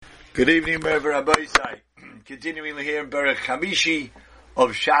Good evening, Rabbi Isai. Continuing here in PEREK Chamishi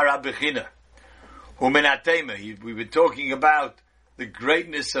of Shara Bechina. We've been talking about the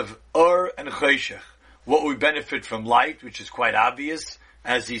greatness of Or and Choshech. What we benefit from light, which is quite obvious,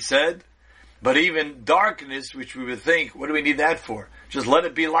 as he said. But even darkness, which we would think, what do we need that for? Just let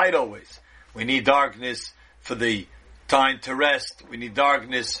it be light always. We need darkness for the time to rest. We need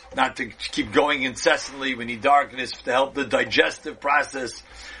darkness not to keep going incessantly. We need darkness to help the digestive process.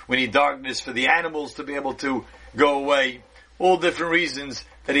 We need darkness for the animals to be able to go away. All different reasons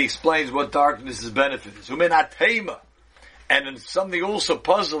that he explains what darkness is benefit is. And something also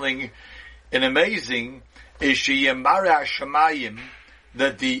puzzling and amazing is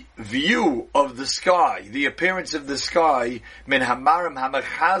that the view of the sky, the appearance of the sky,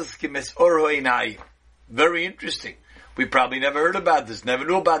 very interesting. We probably never heard about this, never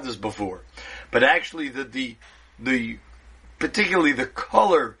knew about this before. But actually the particularly the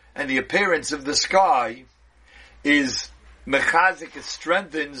color and the appearance of the sky is mechazik, it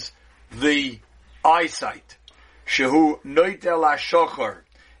strengthens the eyesight. Shehu noitel ha-shochar.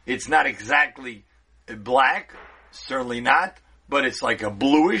 It's not exactly black, certainly not, but it's like a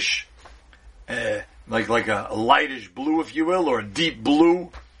bluish, like a lightish blue, if you will, or a deep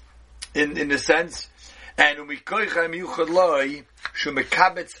blue in a sense. And that's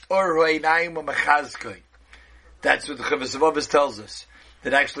what the Chavos Avos tells us,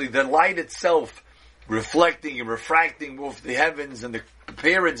 that actually the light itself, reflecting and refracting off the heavens and the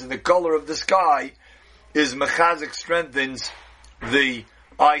appearance and the color of the sky, is mechazik, strengthens the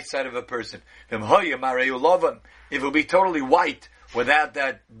eyesight of a person. If it would be totally white, without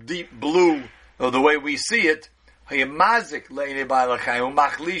that deep blue, or the way we see it,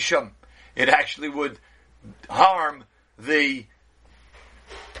 it actually would harm the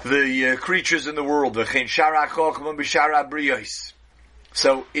creatures in the world.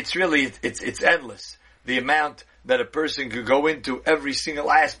 So it's really, it's endless, the amount that a person could go into every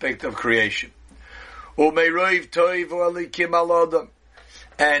single aspect of creation. And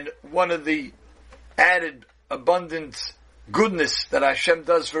one of the added abundant goodness that Hashem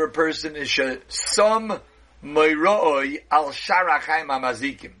does for a person is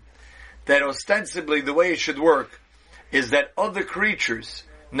that ostensibly the way it should work is that other creatures,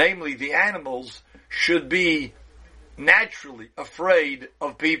 namely the animals, should be naturally afraid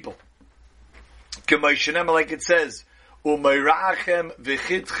of people. Like it says,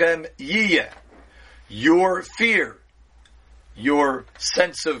 your fear, your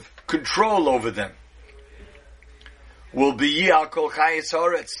sense of control over them will be that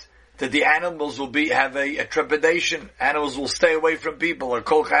the animals will have a trepidation. Animals will stay away from people. On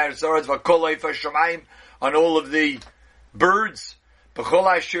all of the birds,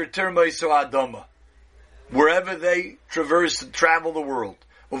 wherever they traverse and travel the world,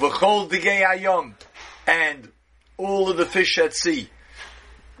 and all of the fish at sea,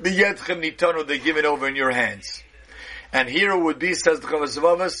 they give it over in your hands. And here it would be, says the Chavos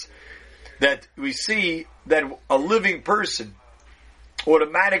Avos, that we see that a living person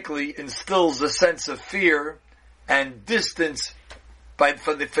automatically instills a sense of fear and distance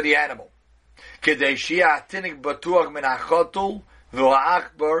for the animal.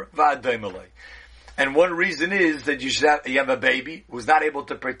 And one reason is that you have a baby who's not able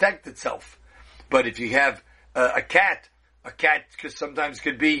to protect itself. But if you have a cat sometimes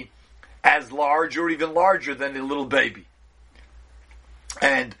could be as large or even larger than a little baby.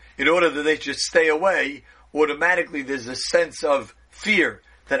 And in order that they just stay away, automatically there's a sense of fear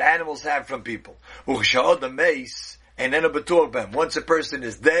that animals have from people. Once a person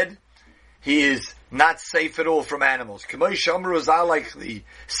is dead, he is not safe at all from animals. Like the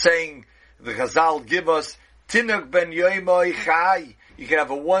saying the Chazal give us, Tinuk ben yoimoy chai. You can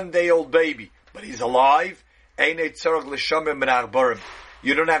have a 1-day-old baby, but he's alive. You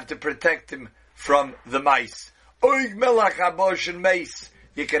don't have to protect him from the mice. You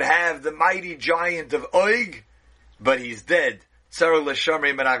can have the mighty giant of Oig, but he's dead.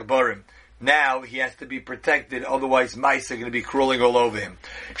 Now he has to be protected, otherwise mice are going to be crawling all over him.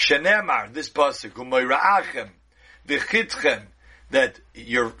 Shenemar, this pasuk, that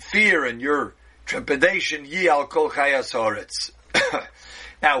your fear and your trepidation, ye al kol chayas haaretz.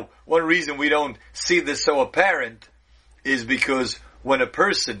 Now, one reason we don't see this so apparent is because when a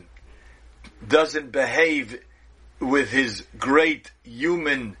person doesn't behave with his great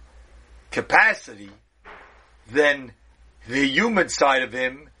human capacity, then the human side of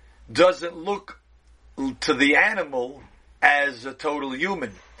him doesn't look to the animal as a total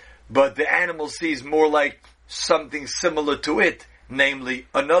human, but the animal sees more like something similar to it, namely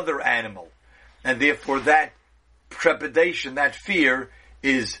another animal. And therefore that trepidation, that fear,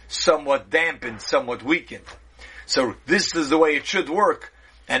 is somewhat dampened, somewhat weakened. So this is the way it should work.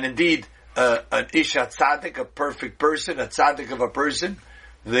 And indeed, an isha tzaddik, a perfect person, a tzaddik of a person,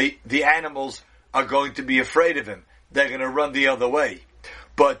 the animals are going to be afraid of him. They're going to run the other way.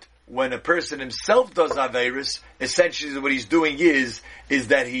 But when a person himself does Averis, essentially what he's doing is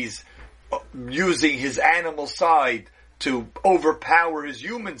that he's using his animal side to overpower his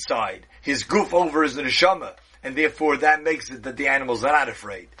human side, his guf over his neshama, and therefore that makes it that the animals are not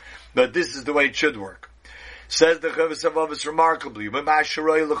afraid. But this is the way it should work. Says the Chavis of Avos remarkably,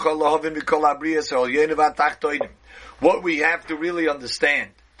 what we have to really understand,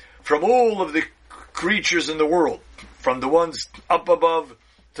 from all of the creatures in the world, from the ones up above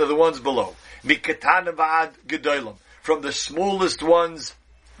to the ones below, from the smallest ones,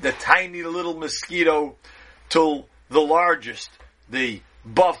 the tiny little mosquito, till the largest, the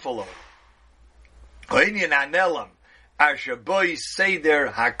buffalo.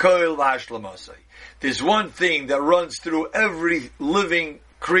 There's one thing that runs through every living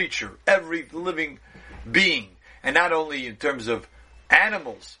creature, every living being, and not only in terms of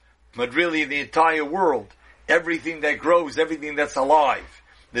animals, but really the entire world, everything that grows, everything that's alive.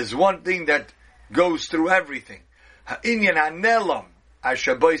 There's one thing that goes through everything.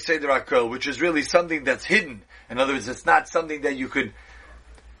 Which is really something that's hidden. In other words, it's not something that you could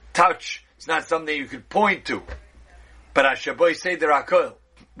touch. It's not something you could point to. But Ashaboy Seder HaKol,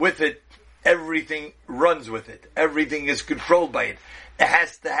 with it, everything runs with it. Everything is controlled by it. It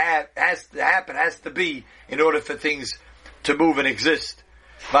has to happen, has to be, in order for things to move and exist.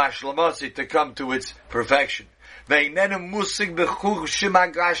 Vashlamasi, to come to its perfection. And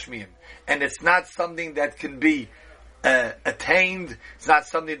it's not something that can be attained. It's not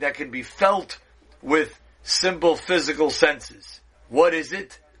something that can be felt with simple physical senses. What is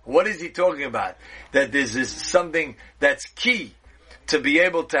it? What is he talking about? That this is something that's key to be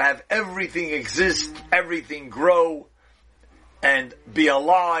able to have everything exist, everything grow, and be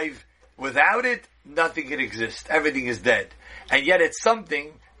alive. Without it, nothing can exist. Everything is dead. And yet it's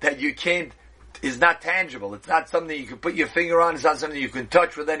something that you can't, is not tangible. It's not something you can put your finger on. It's not something you can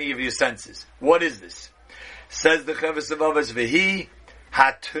touch with any of your senses. What is this? Says the Chavis of Avos, V'hi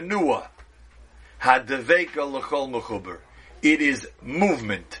ha-tenua ha-deveka l'chol mechuber. It is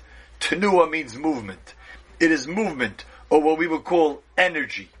movement. Tenua means movement. It is movement, or what we would call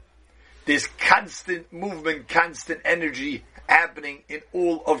energy. There's constant movement, constant energy happening in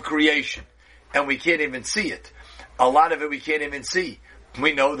all of creation. And we can't even see it. A lot of it we can't even see.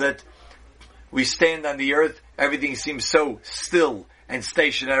 We know that we stand on the earth, everything seems so still and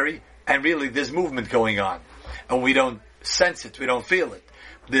stationary, and really there's movement going on. And we don't sense it, we don't feel it.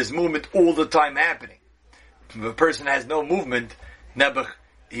 There's movement all the time happening. If a person has no movement,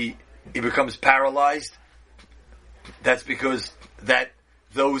 he becomes paralyzed. That's because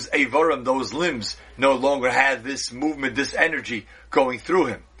those avarim, those limbs, no longer have this movement, this energy going through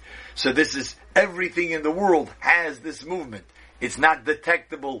him. So this is, everything in the world has this movement. It's not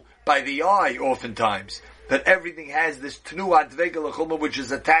detectable by the eye oftentimes, but everything has this tenuat dvega l'chol, which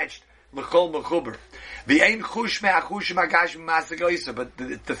is attached l'chol mechuber. But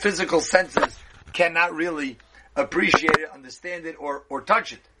the physical senses cannot really appreciate it, understand it, or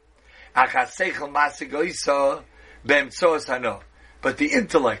touch it. But the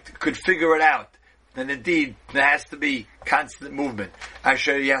intellect could figure it out. Then indeed, there has to be constant movement.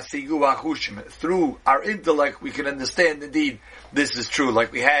 Through our intellect, we can understand indeed this is true.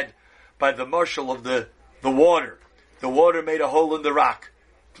 Like we had by the marshal of the water. The water made a hole in the rock.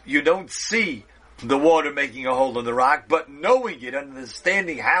 You don't see the water making a hole in the rock, but knowing it,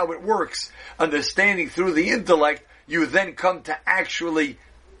 understanding how it works, understanding through the intellect, you then come to actually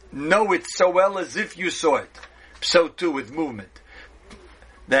know it so well as if you saw it. So too with movement.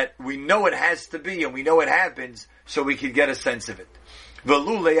 That we know it has to be and we know it happens, so we can get a sense of it.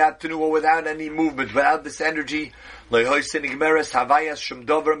 Without any movement, without this energy,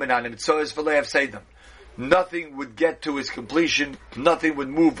 nothing would get to its completion, nothing would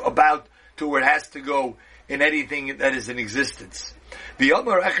move about to where it has to go in anything that is in existence.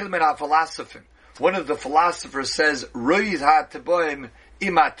 One of the philosophers says,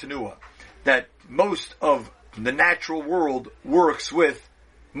 that most of the natural world works with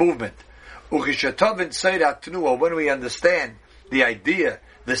movement. When we understand the idea,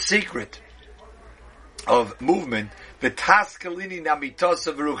 the secret of movement, and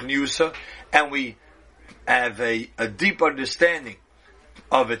we have a deep understanding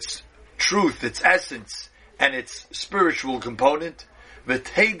of its truth, its essence, and its spiritual component,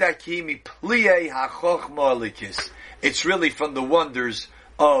 it's really from the wonders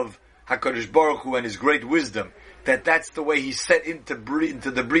of HaKadosh Baruch Hu and His great wisdom that's the way He set into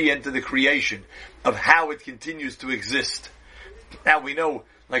the Bria, into the creation of how it continues to exist. Now we know,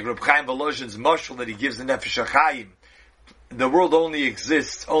 like Reb Chaim Volozhin's mashal that he gives in Nefesh HaChaim, the world only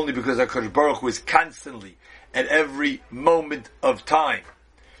exists only because HaKadosh Baruch Hu is constantly, at every moment of time,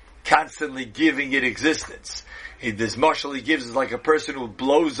 constantly giving it existence. This mashal he gives is like a person who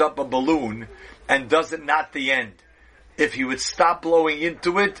blows up a balloon and does it not the end. If he would stop blowing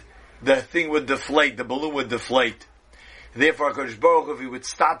into it, the thing would deflate, the balloon would deflate. Therefore, HaKadosh Baruch Hu, if he would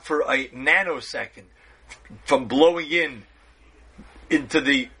stop for a nanosecond from blowing into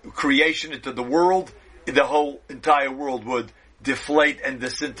the creation, into the world, the whole entire world would deflate and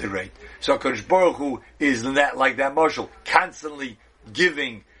disintegrate. So HaKadosh Baruch Hu is like that mashal, constantly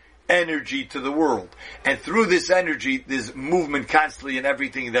giving energy to the world. And through this energy, there's movement constantly in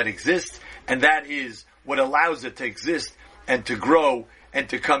everything that exists, and that is what allows it to exist and to grow and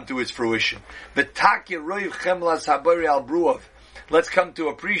to come to its fruition. Let's come to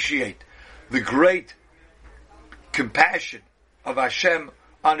appreciate the great compassion of Hashem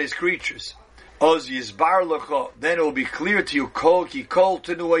on His creatures. Then it will be clear to you,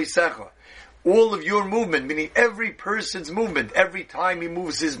 all of your movement, meaning every person's movement, every time he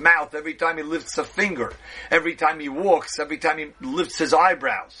moves his mouth, every time he lifts a finger, every time he walks, every time he lifts his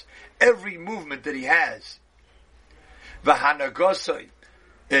eyebrows, every movement that he has. V'hanagosoi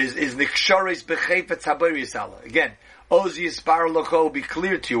is niksharis b'chefetz habayis Allah. Again, ozi yispar locho will be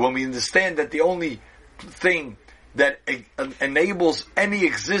clear to you when we understand that the only thing that enables any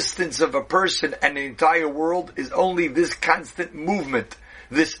existence of a person and the entire world is only this constant movement,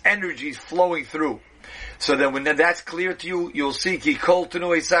 this energy flowing through. So then when that's clear to you, you'll see ki kol tenu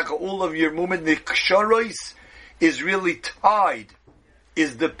esacha, all of your movement, niksharis, is really tied,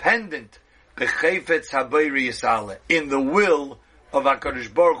 is dependent, b'chefetz habayis Allah, in the will of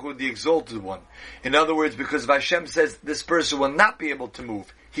HaKadosh Baruch Hu, the Exalted One. In other words, because Hashem says this person will not be able to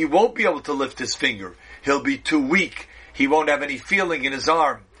move. He won't be able to lift his finger. He'll be too weak. He won't have any feeling in his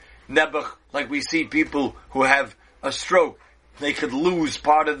arm. Nebuch, like we see people who have a stroke, they could lose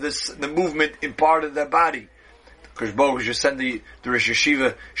part of the movement in part of their body. HaKadosh Baruch Hu should send the Rosh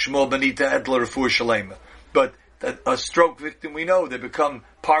Hashiva Shmuel Benita Edler Refuah Shalema. But a stroke victim, we know, they become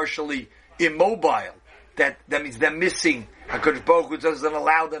partially immobile. That means they're missing. HaKadosh Baruch Hu doesn't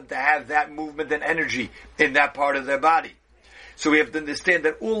allow them to have that movement and energy in that part of their body. So we have to understand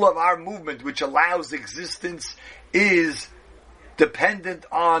that all of our movement, which allows existence, is dependent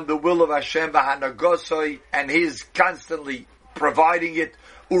on the will of Hashem v'hanagosoi, and His constantly providing it,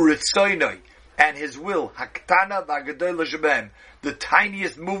 uritzoinoi, and His will, haktana v'agadola shebem, the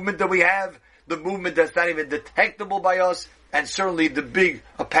tiniest movement that we have, the movement that's not even detectable by us, and certainly the big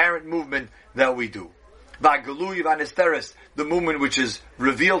apparent movement that we do. V'agaluy v'anesteres, the movement which is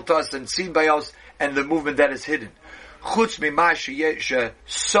revealed to us and seen by us, and the movement that is hidden. Chutz mima sheyesha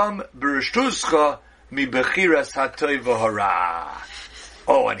som b'rishtuscha mi bechiras hatov v'hara.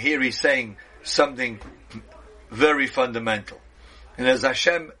 Oh, and here he's saying something very fundamental. And as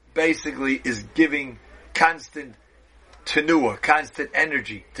Hashem basically is giving constant tenuah, constant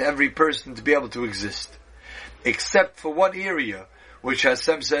energy to every person to be able to exist. Except for one area, which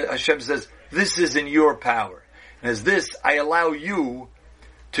Hashem says, this is in your power. And as this, I allow you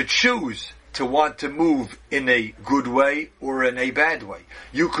to choose to want to move in a good way or in a bad way.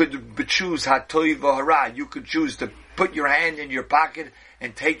 You could choose hatov v'hara. You could choose to put your hand in your pocket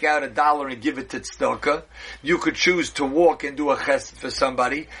and take out $1 and give it to tzedakah. You could choose to walk and do a chesed for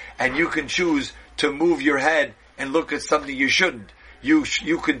somebody, and you can choose to move your head and look at something you shouldn't. You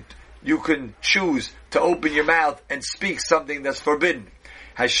can choose to open your mouth and speak something that's forbidden.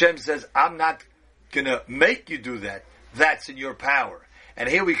 Hashem says, I'm not gonna make you do that. That's in your power. And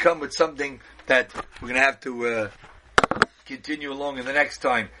here we come with something that we're going to have to continue along in the next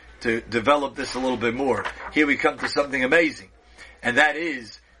time to develop this a little bit more. Here we come to something amazing. And that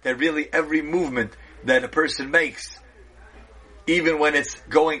is that really every movement that a person makes, even when it's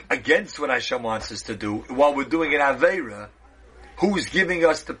going against what Hashem wants us to do, while we're doing an Aveira, who's giving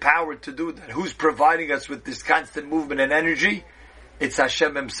us the power to do that? Who's providing us with this constant movement and energy? It's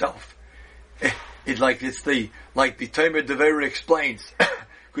Hashem Himself. Like the Tomer Devera explains.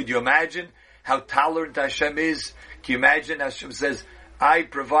 Could you imagine how tolerant Hashem is? Can you imagine Hashem says, I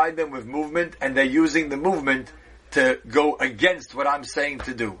provide them with movement, and they're using the movement to go against what I'm saying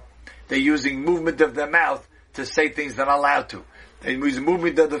to do. They're using movement of their mouth to say things they're not allowed to. They're using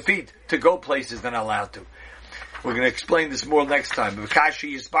movement of the feet to go places they're not allowed to. We're going to explain this more next time.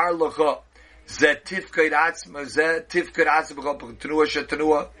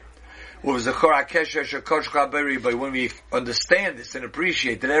 But when we understand this and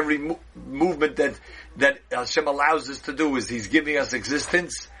appreciate that every movement that Hashem allows us to do is He's giving us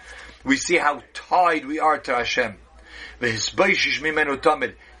existence, we see how tied we are to Hashem.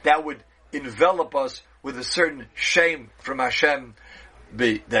 That would envelop us with a certain shame from Hashem,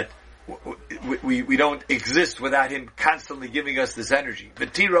 that we don't exist without Him constantly giving us this energy.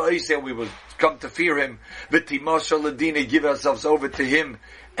 We will come to fear Him. Give ourselves over to Him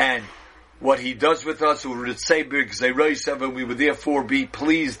and what He does with us. And we would therefore be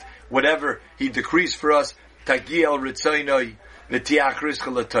pleased whatever He decrees for us.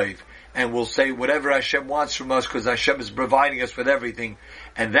 And we'll say whatever Hashem wants from us, because Hashem is providing us with everything.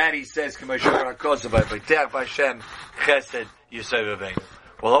 And that He says, we'll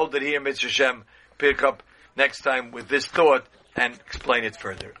hold it here, Mitzvah Hashem, pick up next time with this thought and explain it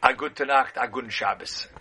further. A good Tanakh, a good Shabbos.